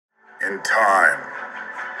In time,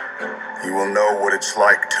 you will know what it's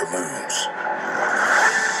like to lose.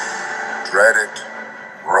 Dread it,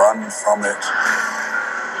 run from it.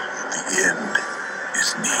 The end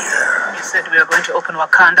is near. You said we are going to open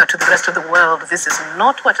Wakanda to the rest of the world. This is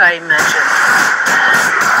not what I imagined.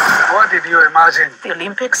 What did you imagine? The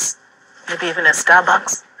Olympics? Maybe even a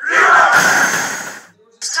Starbucks?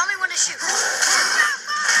 Just tell me when to shoot.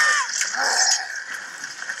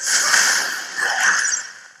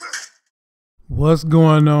 What's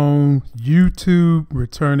going on, YouTube,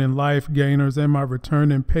 returning life gainers, and my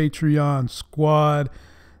returning Patreon squad?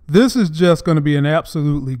 This is just going to be an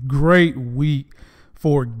absolutely great week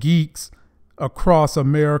for geeks across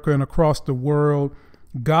America and across the world.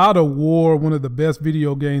 God of War, one of the best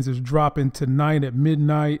video games, is dropping tonight at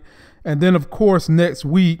midnight. And then, of course, next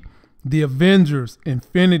week, The Avengers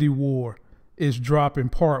Infinity War is dropping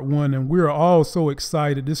part 1, and we're all so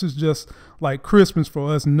excited. This is just like Christmas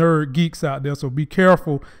for us nerd geeks out there, so be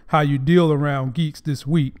careful how you deal around geeks this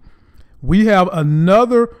week. We have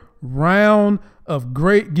another round of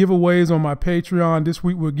great giveaways on my Patreon. This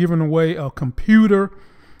week we're giving away a computer,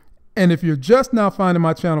 and if you're just now finding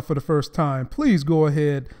my channel for the first time, please go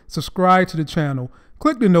ahead, subscribe to the channel,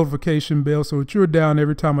 click the notification bell so that you're down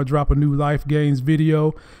every time I drop a new Life Gains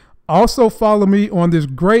video. Also follow me on this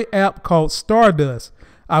great app called Stardust.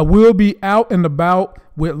 I will be out and about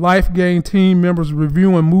with Life Gain team members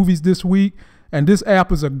reviewing movies this week, and this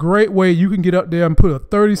app is a great way you can get up there and put a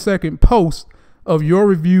 30-second post of your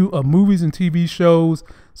review of movies and TV shows.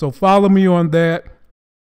 So follow me on that.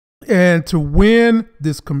 And to win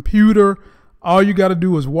this computer, all you got to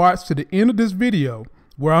do is watch to the end of this video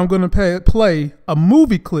where I'm going to play a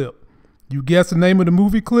movie clip. You guess the name of the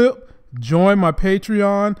movie clip? Join my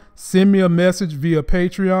Patreon, send me a message via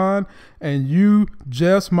Patreon, and you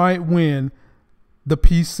just might win the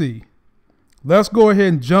PC. Let's go ahead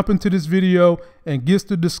and jump into this video and get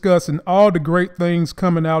to discussing all the great things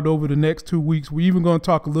coming out over the next 2 weeks. We're even going to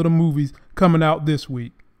talk a little movies coming out this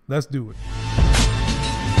week. Let's do it.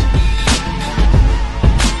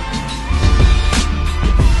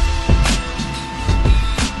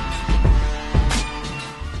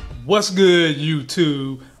 What's good,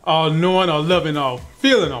 YouTube? All knowing, all loving, all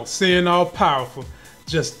feeling, all seeing, all powerful.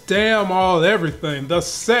 Just damn all everything. The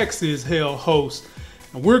sexy as hell host.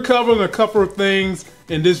 And we're covering a couple of things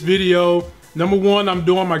in this video. Number one, I'm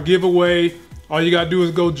doing my giveaway. All you gotta do is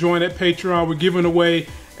go join that Patreon. We're giving away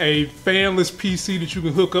a fanless PC that you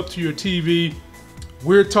can hook up to your TV.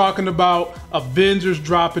 We're talking about Avengers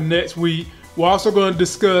dropping next week. We're also going to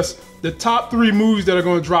discuss the top 3 movies that are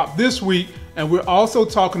going to drop this week. And we're also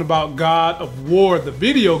talking about God of War, the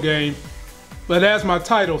video game. But as my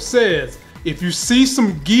title says, if you see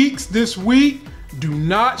some geeks this week, do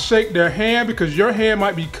not shake their hand, because your hand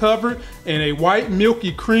might be covered in a white,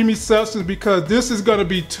 milky, creamy substance, because this is going to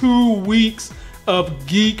be 2 weeks of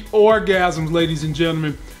geek orgasms, ladies and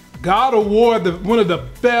gentlemen. God of War, one of the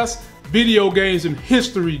best video games in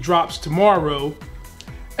history, drops tomorrow.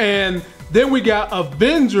 And then we got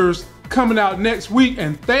Avengers coming out next week,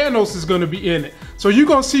 and Thanos is going to be in it. So you're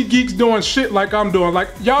going to see geeks doing shit like I'm doing. Like,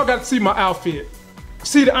 y'all got to see my outfit.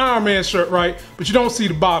 See the Iron Man shirt, right? But you don't see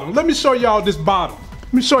the bottom. Let me show y'all this bottom.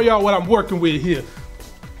 Let me show y'all what I'm working with here.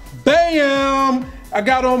 Bam! I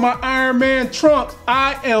got on my Iron Man trunks.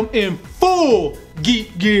 I am in full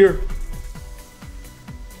geek gear.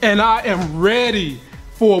 And I am ready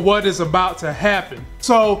for what is about to happen.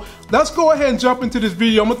 So let's go ahead and jump into this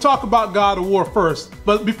video. I'm gonna talk about God of War first.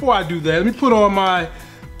 But before I do that, let me put on my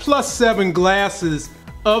 +7 glasses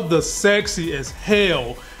of the sexy as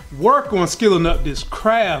hell. Work on skilling up this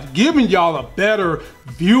craft, giving y'all a better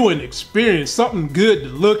viewing experience, something good to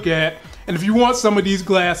look at. And if you want some of these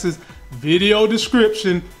glasses, video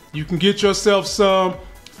description, you can get yourself some,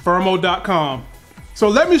 Pharmo.com. So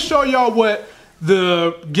let me show y'all what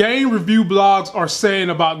the game review blogs are saying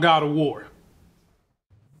about God of War.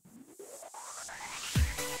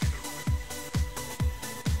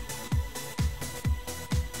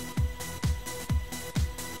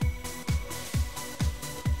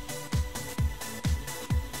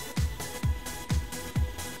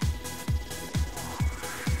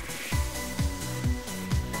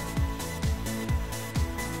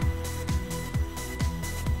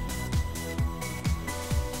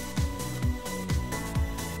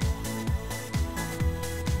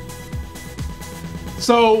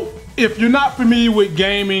 So if you're not familiar with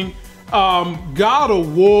gaming, God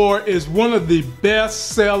of War is one of the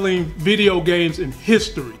best-selling video games in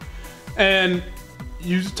history. And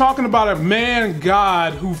you're talking about a man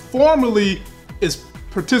god who formerly is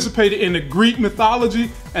participated in the Greek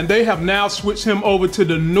mythology, and they have now switched him over to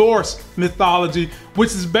the Norse mythology,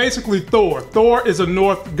 which is basically Thor. Thor is a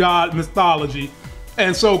Norse god mythology.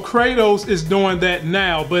 And so Kratos is doing that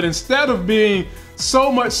now, but instead of being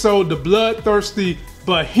so much so the bloodthirsty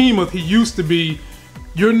behemoth he used to be,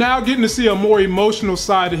 you're now getting to see a more emotional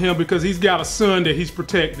side of him because he's got a son that he's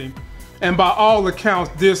protecting. And by all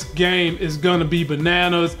accounts, this game is gonna be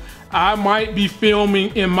bananas. I might be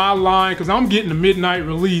filming in my line because I'm getting a midnight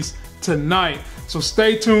release tonight. So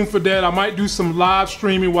stay tuned for that. I might do some live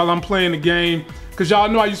streaming while I'm playing the game because y'all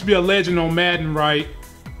know I used to be a legend on Madden, right?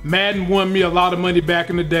 Madden won me a lot of money back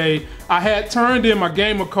in the day. I had turned in my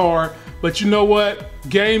gamer card, but you know what?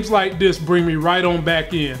 Games like this bring me right on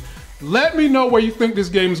back in. Let me know where you think this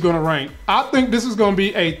game is gonna rank. I think this is gonna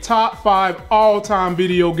be a top 5 all-time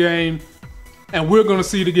video game, and we're gonna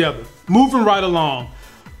see together. Moving right along.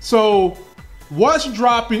 So, what's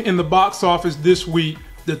dropping in the box office this week?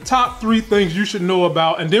 The top 3 things you should know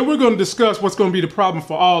about, and then we're gonna discuss what's gonna be the problem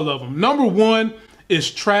for all of them. Number 1 is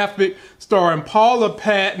Traffik, starring Paula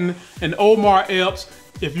Patton and Omar Epps.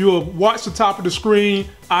 If you watch the top of the screen,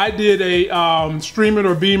 I did a stream it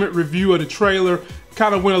or beam it review of the trailer,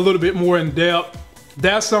 kind of went a little bit more in depth.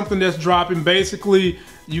 That's something that's dropping. Basically,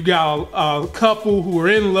 you got a couple who are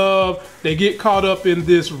in love. They get caught up in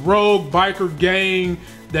this rogue biker gang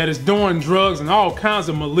that is doing drugs and all kinds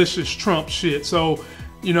of malicious Trump shit. So,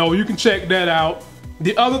 you know, you can check that out.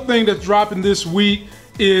 The other thing that's dropping this week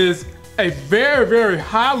is a very, very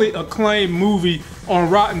highly acclaimed movie on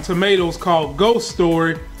Rotten Tomatoes called Ghost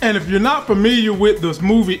Story. And if you're not familiar with this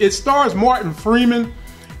movie, it stars Martin Freeman.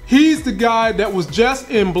 He's the guy that was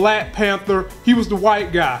just in Black Panther. He was the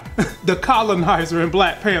white guy, the colonizer in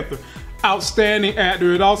Black Panther. Outstanding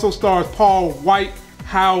actor. It also stars Paul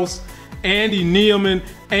Whitehouse, Andy Neiman,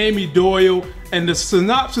 Amy Doyle. And the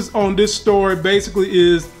synopsis on this story basically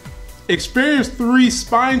is: experience 3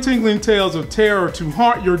 spine-tingling tales of terror to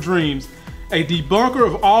haunt your dreams. A debunker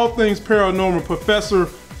of all things paranormal, Professor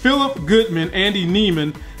Philip Goodman, Andy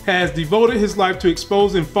Neiman, has devoted his life to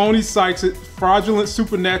exposing phony psychics, fraudulent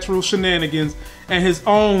supernatural shenanigans, and his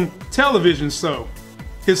own television show.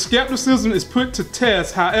 His skepticism is put to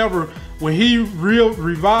test, however, when he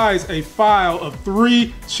revises a file of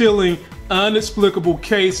 3 chilling, inexplicable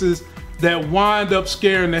cases that wind up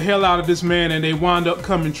scaring the hell out of this man, and they wind up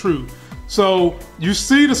coming true. So you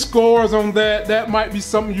see the scores on that. That might be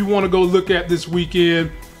something you want to go look at this weekend.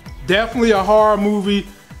 Definitely a horror movie.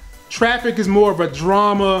 Traffik is more of a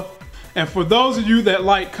drama. And for those of you that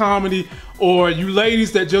like comedy, or you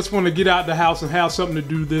ladies that just want to get out the house and have something to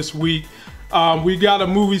do this week, we got a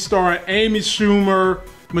movie starring Amy Schumer,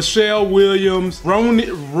 Michelle Williams,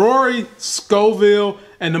 Rory Scovel,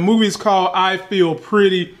 and the movie is called I Feel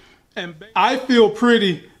Pretty. And I Feel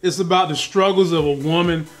Pretty is about the struggles of a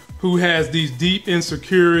woman who has these deep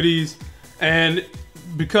insecurities, and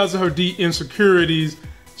because of her deep insecurities,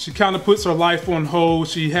 she kind of puts her life on hold.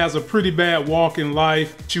 She has a pretty bad walk in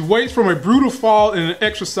life. She wakes from a brutal fall in an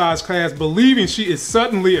exercise class, believing she is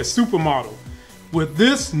suddenly a supermodel. With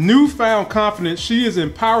this newfound confidence, she is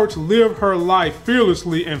empowered to live her life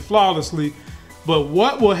fearlessly and flawlessly. But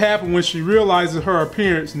what will happen when she realizes her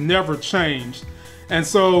appearance never changed? And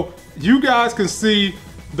so you guys can see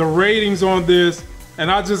the ratings on this. And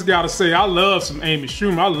I just gotta say, I love some Amy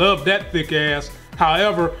Schumer. I love that thick ass.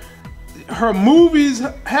 However, her movies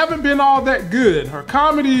haven't been all that good. Her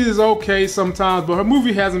comedy is okay sometimes, but her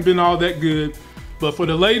movie hasn't been all that good. But for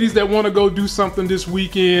the ladies that want to go do something this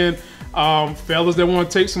weekend, fellas that want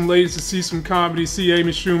to take some ladies to see some comedy, see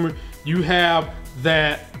Amy Schumer, you have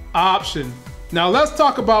that option. Now let's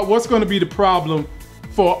talk about what's going to be the problem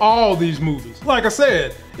for all these movies. Like I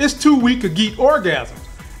said, it's 2 weeks of geek orgasms.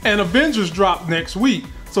 And Avengers dropped next week.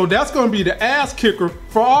 So that's going to be the ass kicker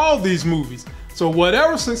for all these movies. So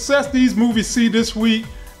whatever success these movies see this week,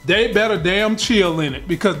 they better damn chill in it,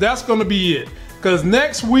 because that's going to be it. Because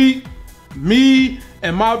next week, me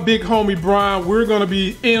and my big homie Brian, we're going to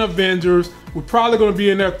be in Avengers. We're probably going to be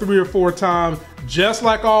in there 3 or 4 times, just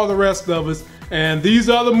like all the rest of us. And these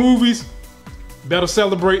other movies better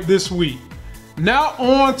celebrate this week. Now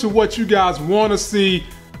on to what you guys want to see.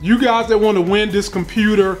 You guys that want to win this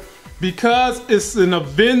computer, because it's an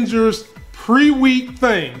Avengers pre-week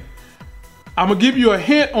thing, I'm going to give you a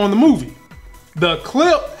hint on the movie. The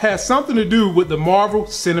clip has something to do with the Marvel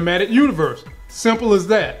Cinematic Universe. Simple as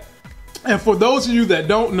that. And for those of you that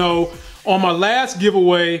don't know, on my last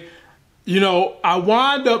giveaway, you know, I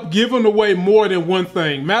wind up giving away more than one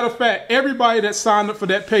thing. Matter of fact, everybody that signed up for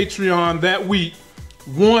that Patreon that week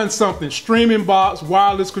won something. Streaming box,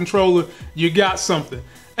 wireless controller, you got something.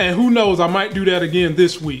 And who knows, I might do that again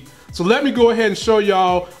this week. So let me go ahead and show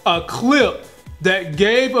y'all a clip that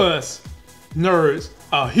gave us nerds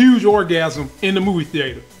a huge orgasm in the movie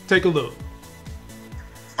theater. Take a look.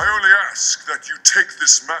 I only ask that you take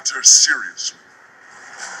this matter seriously.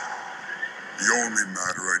 The only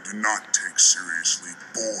matter I do not take seriously,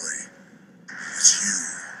 boy, is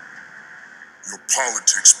you. Your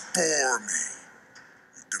politics bore me.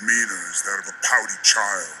 Your demeanor is that of a pouty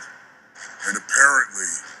child. And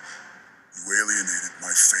apparently, you alienated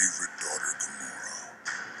my favorite daughter, Gamora.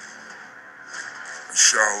 I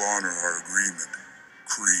shall honor our agreement,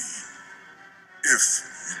 Kree, if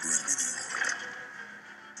you bring me the order.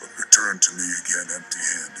 But return to me again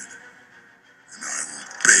empty-handed, and I will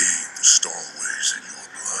bathe the Stallways in your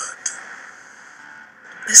blood.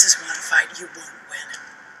 This is one fight you won't win.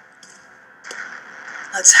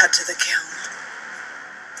 Let's head to the kiln.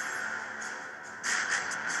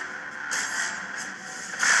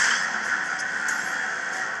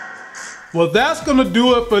 Well, that's gonna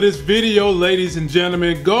do it for this video, ladies and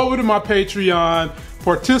gentlemen. Go over to my Patreon,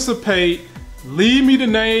 participate, leave me the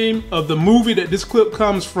name of the movie that this clip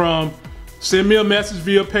comes from, send me a message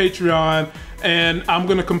via Patreon, and I'm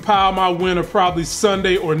gonna compile my winner probably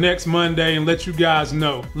Sunday or next Monday and let you guys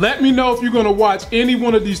know. Let me know if you're gonna watch any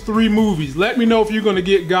one of these 3 movies. Let me know if you're gonna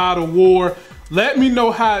get God of War. Let me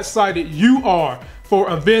know how excited you are for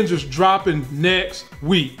Avengers dropping next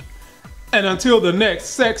week. And until the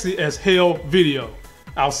next Sexy as Hell video,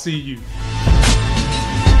 I'll see you.